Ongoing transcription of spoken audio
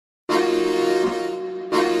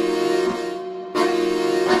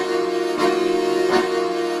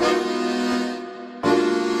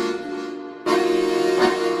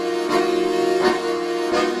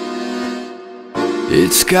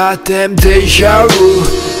It's goddamn deja vu.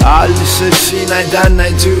 All this I've seen, I done,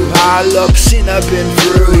 I do. All I've seen, I've been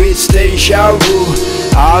through. It's deja vu.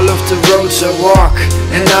 All of the roads I walk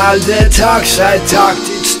and all the talks I talked,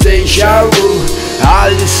 it's deja vu. All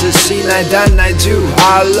this I've seen, I done, I do.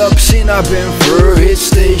 All I've seen, I've been through.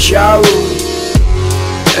 It's deja vu.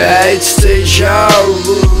 Yeah, it's deja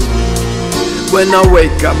vu. When I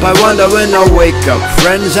wake up, I wonder when I wake up.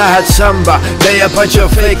 Friends I had some, but they a bunch of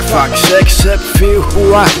fake fucks. Except few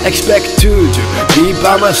who I expect to be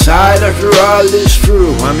by my side after all this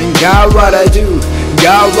through. I mean, God, what I do,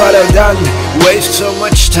 God, what I done. Waste so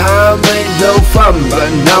much time, ain't no fun. But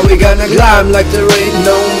now we gonna climb like there ain't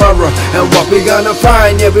no tomorrow. And what we gonna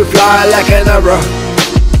find, yeah, we fly like an arrow.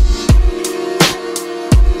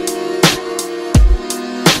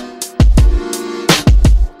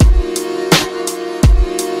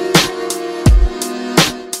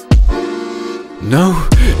 No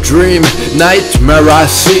dream, nightmare I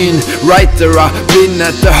seen. Right there I've been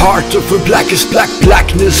at the heart of a blackest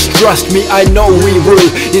blackness. Trust me, I know we will.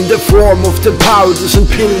 In the form of the powders and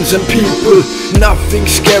pills and people. Nothing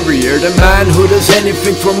scarier, the man who does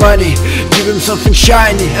anything for money. Give him something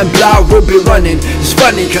shiny and blah, we'll be running. It's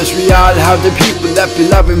funny cause we all have the people that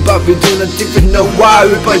we love him, but we do not even know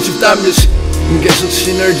why. We're a bunch of dummies. Guess what's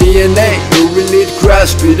in our DNA? Who will eat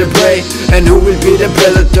grass, be the prey? And who will be the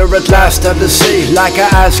predator at last, have to say? Like I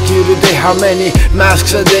asked you today, how many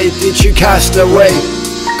masks a day did you cast away?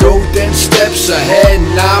 Go 10 steps ahead,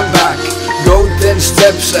 now I'm back. Go 10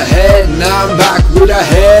 steps ahead, now I'm back. With a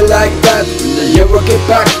hair like that, will I ever get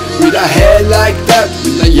back? With a hair like that,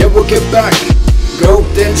 will I ever get back? Go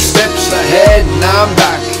 10 steps ahead, now I'm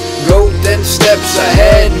back. Go 10 steps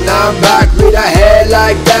ahead, now I'm back. With a head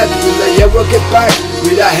like that, will I ever get back?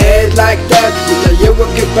 With a head like that, will I ever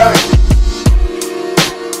get back?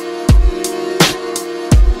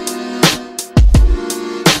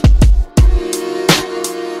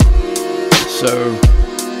 So,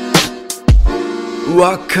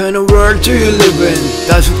 what kind of world do you live in?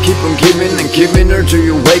 Does it keep on giving and giving, or do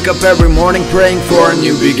you wake up every morning praying for a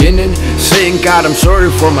new beginning? Saying, God, I'm sorry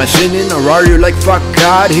for my sinning. Or are you like, fuck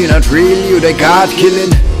God, he not real, you the God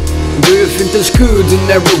killing? Do you think there's good in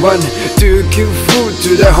everyone? Do you give food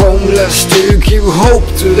to the homeless? Do you give hope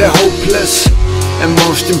to the hopeless? And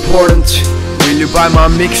most important, will you buy my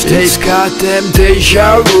mixtape? It's goddamn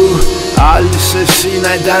deja vu. All this I've seen,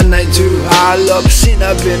 I done, I do. All I've seen,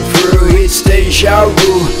 I've been through. It's deja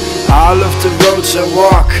vu. All of the roads I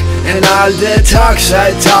walk and all the talks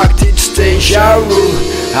I talked, it's deja vu.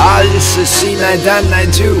 All this I've seen, I done, I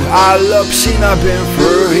do. All I've seen, I've been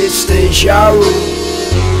through. It's deja vu.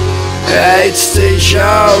 Yeah, it's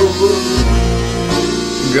deja vu.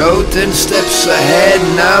 Go 10 steps ahead,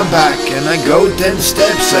 now I'm back. And I go 10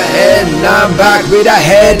 steps ahead, now I'm back. With a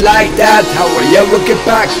head like that, how will I ever get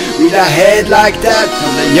back? With a head like that, how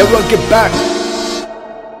will I ever get back?